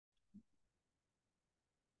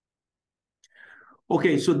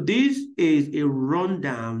Okay, so this is a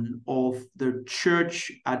rundown of the church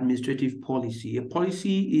administrative policy. A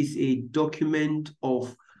policy is a document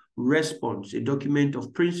of response, a document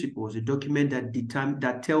of principles, a document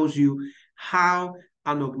that tells you how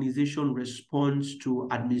an organization responds to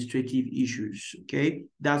administrative issues. Okay,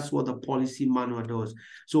 that's what the policy manual does.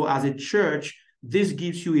 So as a church, this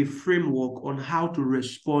gives you a framework on how to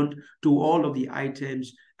respond to all of the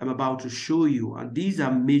items I'm about to show you. And these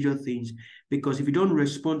are major things, because if you don't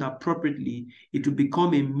respond appropriately, it will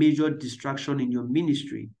become a major distraction in your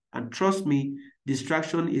ministry. And trust me,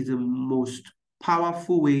 distraction is the most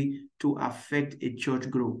powerful way to affect a church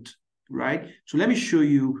growth, right? So let me show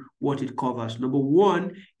you what it covers. Number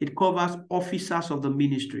one, it covers officers of the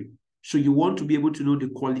ministry. So you want to be able to know the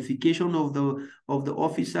qualification of the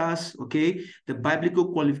officers, okay? The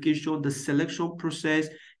biblical qualification, the selection process.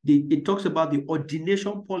 It talks about the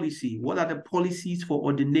ordination policy. What are the policies for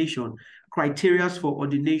ordination? Criteria for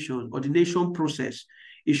ordination process.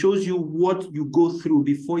 It shows you what you go through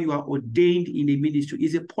before you are ordained in a ministry.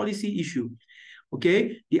 It's a policy issue.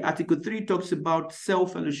 Okay, the Article 3 talks about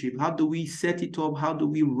self-fellowship. How do we set it up? How do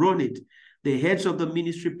we run it? The heads of the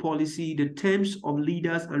ministry policy, the terms of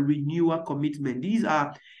leaders and renewal commitment. These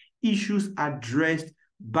are issues addressed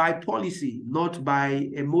by policy, not by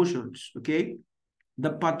emotions, okay?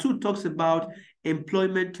 The part 2 talks about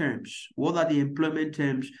employment terms. What are the employment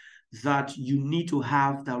terms that you need to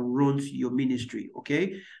have that runs your ministry,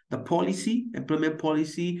 okay? The policy, employment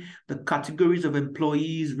policy, the categories of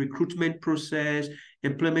employees, recruitment process,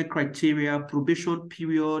 employment criteria, probation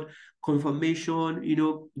period, confirmation,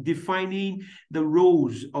 defining the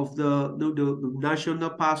roles of the national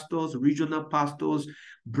pastors, regional pastors,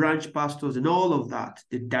 branch pastors, and all of that,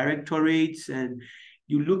 the directorates. And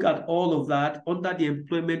you look at all of that. Under the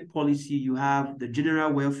employment policy, you have the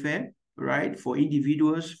general welfare, right, for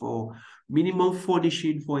individuals, for minimum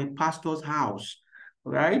furnishing for a pastor's house,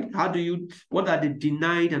 right? What are the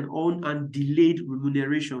denied and delayed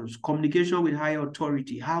remunerations? Communication with higher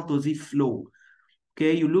authority, how does it flow?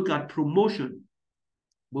 Okay, you look at promotion.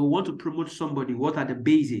 We want to promote somebody. What are the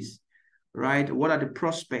bases, right? What are the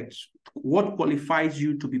prospects? What qualifies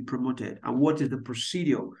you to be promoted? And what is the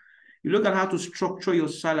procedure? You look at how to structure your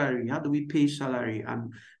salary. How do we pay salary?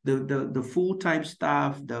 And the full-time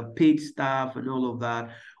staff, the paid staff, and all of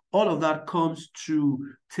that. All of that comes to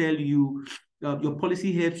tell you, your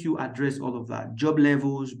policy helps you address all of that. Job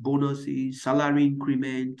levels, bonuses, salary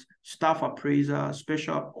increment, staff appraiser,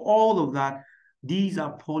 special, all of that. These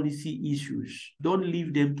are policy issues. Don't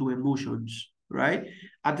leave them to emotions, right?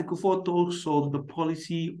 Article 4 talks on the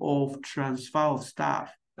policy of transfer of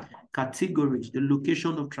staff, categories, the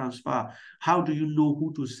location of transfer. How do you know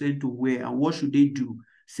who to send to where, and what should they do?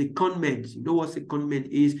 Secondment, you know what secondment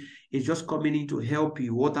is? It's just coming in to help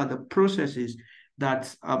you. What are the processes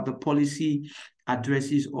that the policy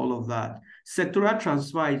addresses all of that? Sectoral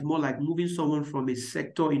transfer is more like moving someone from a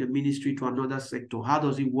sector in a ministry to another sector. How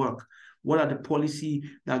does it work? What are the policy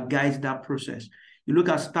that guides that process? You look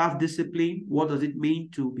at staff discipline. What does it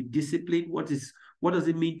mean to be disciplined? What does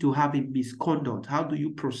it mean to have a misconduct? How do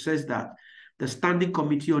you process that? The Standing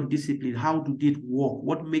Committee on Discipline, how do they work?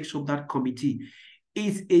 What makes up that committee?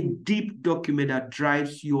 It's a deep document that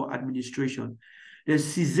drives your administration. The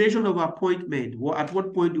cessation of appointment. At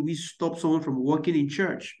what point do we stop someone from working in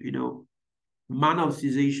church? Manner of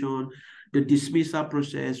cessation, the dismissal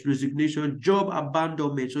process, resignation, job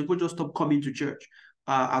abandonment. So people just stop coming to church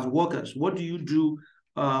as workers. What do you do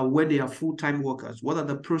when they are full-time workers? What are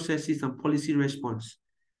the processes and policy response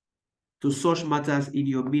to such matters in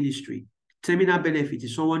your ministry? Terminal benefit.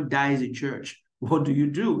 If someone dies in church, what do you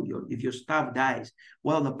do? If your staff dies,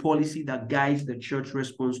 what are the policy that guides the church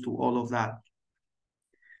response to all of that?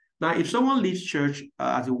 Now, if someone leaves church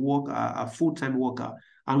as a full-time worker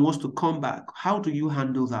and wants to come back, how do you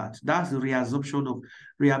handle that? That's the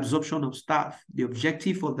reabsorption of staff. The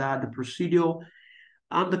objective for that, the procedure,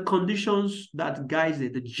 and the conditions that guide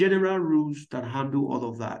it, the general rules that handle all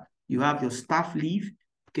of that. You have your staff leave,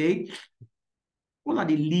 okay? What are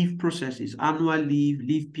the leave processes? Annual leave,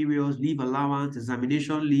 leave periods, leave allowance,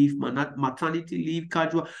 examination leave, maternity leave,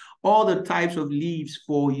 casual, all the types of leaves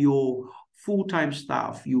for your full-time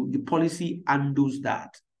staff. The policy handles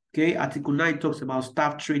that. Okay, Article 9 talks about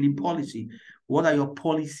staff training policy. What are your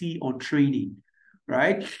policy on training,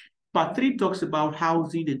 right? Part 3 talks about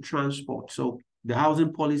housing and transport. So the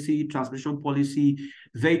housing policy, transportation policy,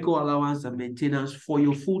 vehicle allowance and maintenance for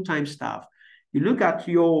your full-time staff. You look at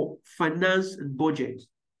your finance and budget.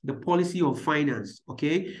 the policy of finance,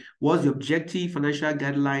 okay? What's the objective, financial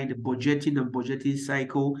guideline, the budgeting and budgeting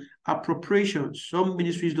cycle, appropriations. Some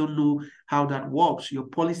ministries don't know how that works. Your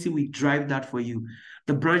policy will drive that for you.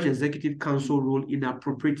 The branch executive council role in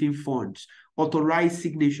appropriating funds, authorized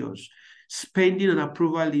signatures, spending and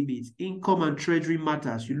approval limits, income and treasury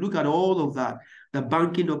matters. You look at all of that, the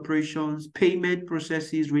banking operations, payment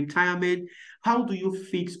processes, retirement. How do you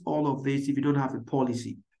fix all of this if you don't have a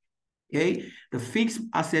policy? Okay, the fixed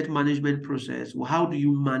asset management process. Well, how do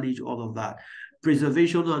you manage all of that?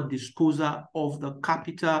 Preservation and disposal of the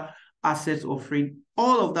capital assets offering.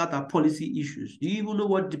 All of that are policy issues. Do you even know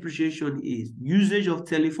what depreciation is? Usage of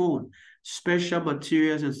telephone, special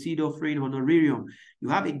materials and seed offering, honorarium. You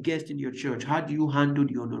have a guest in your church. How do you handle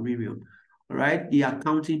the honorarium? All right, the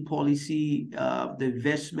accounting policy, the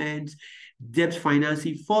investments, debt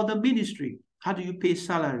financing for the ministry. How do you pay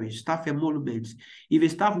salaries, staff emoluments? If a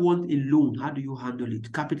staff wants a loan, how do you handle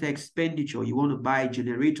it? Capital expenditure, you want to buy a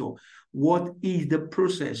generator. What is the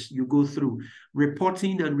process you go through?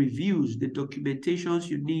 Reporting and reviews, the documentations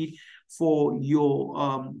you need for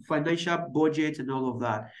your financial budget and all of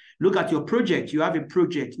that. Look at your project. You have a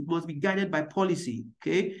project. It must be guided by policy,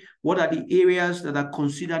 okay? What are the areas that are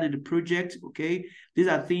considered in the project, okay? These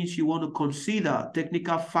are things you want to consider,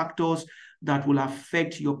 technical factors that will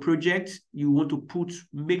affect your project. You want to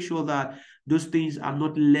make sure that those things are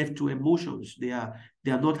not left to emotions. They are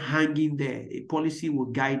not hanging there. A policy will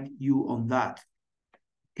guide you on that.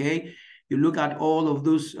 Okay. You look at all of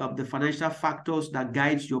those the financial factors that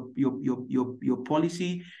guides your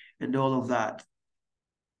policy and all of that.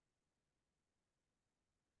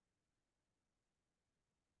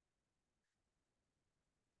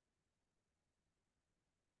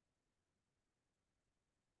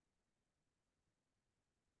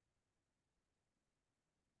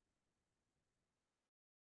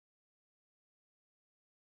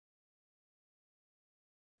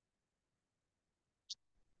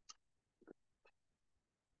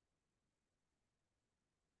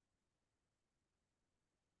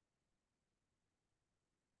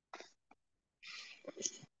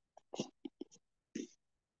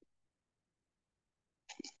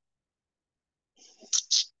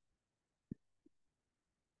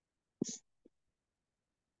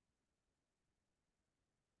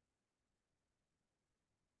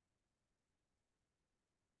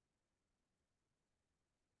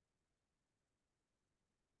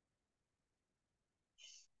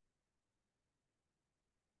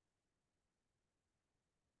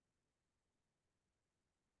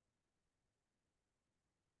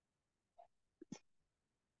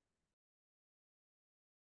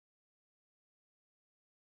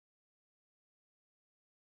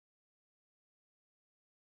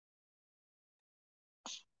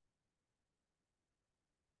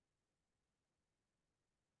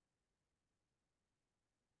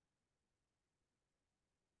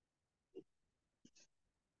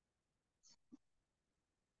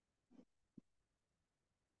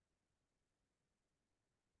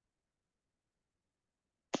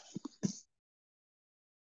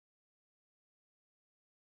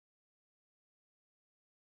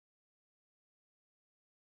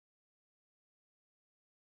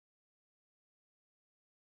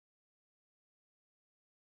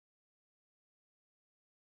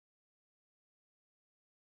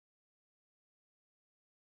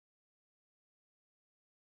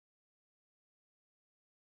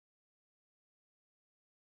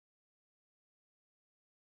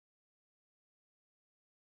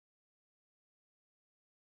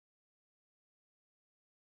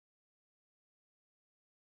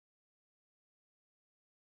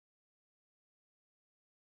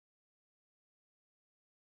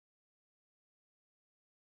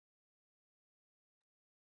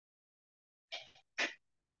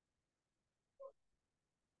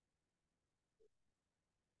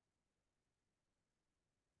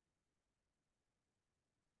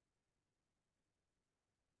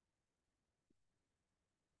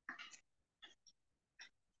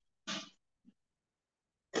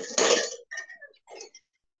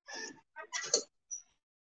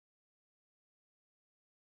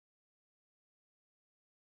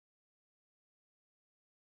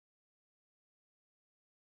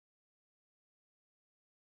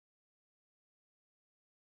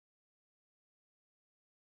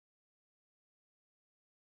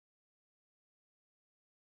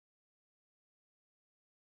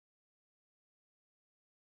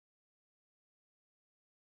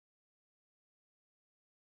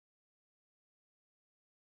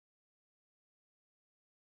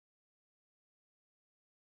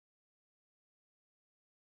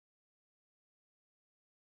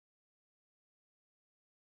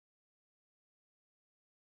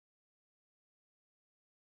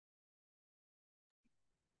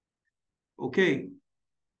 Okay.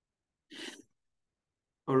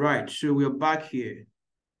 All right, so we're back here.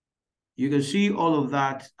 You can see all of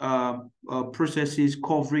that processes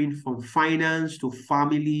covering from finance to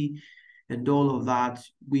family and all of that.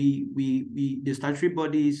 The statutory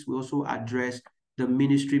bodies will also address the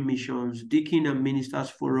ministry missions, deacon and ministers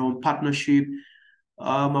forum, partnership.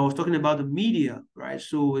 I was talking about the media, right?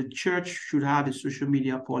 So a church should have a social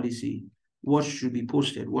media policy. What should be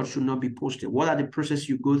posted? What should not be posted? What are the processes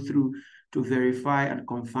you go through to verify and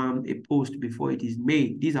confirm a post before it is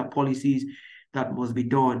made? These are policies that must be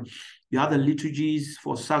done. You have the liturgies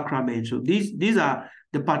for sacraments. So these are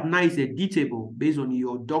the partner is editable based on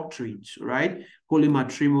your doctrines, right? Holy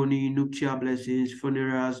matrimony, nuptial blessings,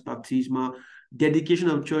 funerals, baptismal, dedication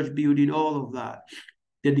of church building, all of that.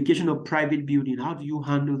 Dedication of private building. How do you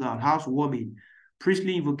handle that? Housewarming,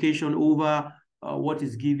 priestly invocation over what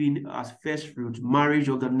is given as first fruit, marriage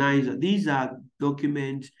organizer. These are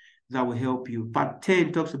documents that will help you. Part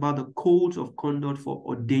 10 talks about the codes of conduct for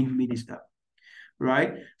ordained minister,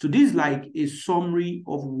 right? So this is like a summary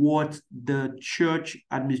of what the church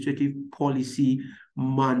administrative policy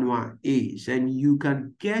manual is. And you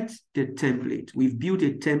can get the template. We've built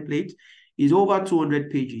a template. It's over 200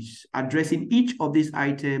 pages addressing each of these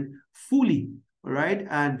items fully, all right?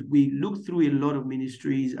 And we look through a lot of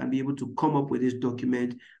ministries and be able to come up with this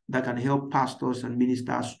document that can help pastors and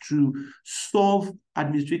ministers to solve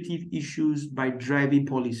administrative issues by driving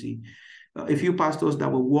policy. A few pastors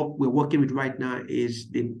that we're working with right now is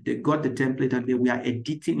they got the template and we are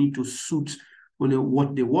editing it to suit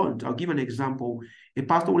what they want. I'll give an example. A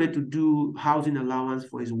pastor wanted to do housing allowance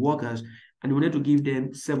for his workers and he wanted to give them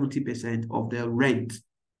 70% of their rent,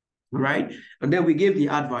 right? And then we gave the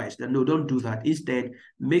advice that no, don't do that. Instead,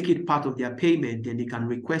 make it part of their payment, then they can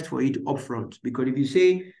request for it upfront. Because if you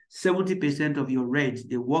say 70% of your rent,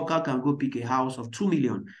 the worker can go pick a house of 2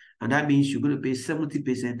 million, and that means you're going to pay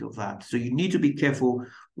 70% of that. So you need to be careful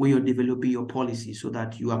when you're developing your policy so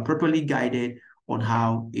that you are properly guided on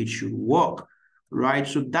how it should work, right?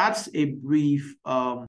 So that's a brief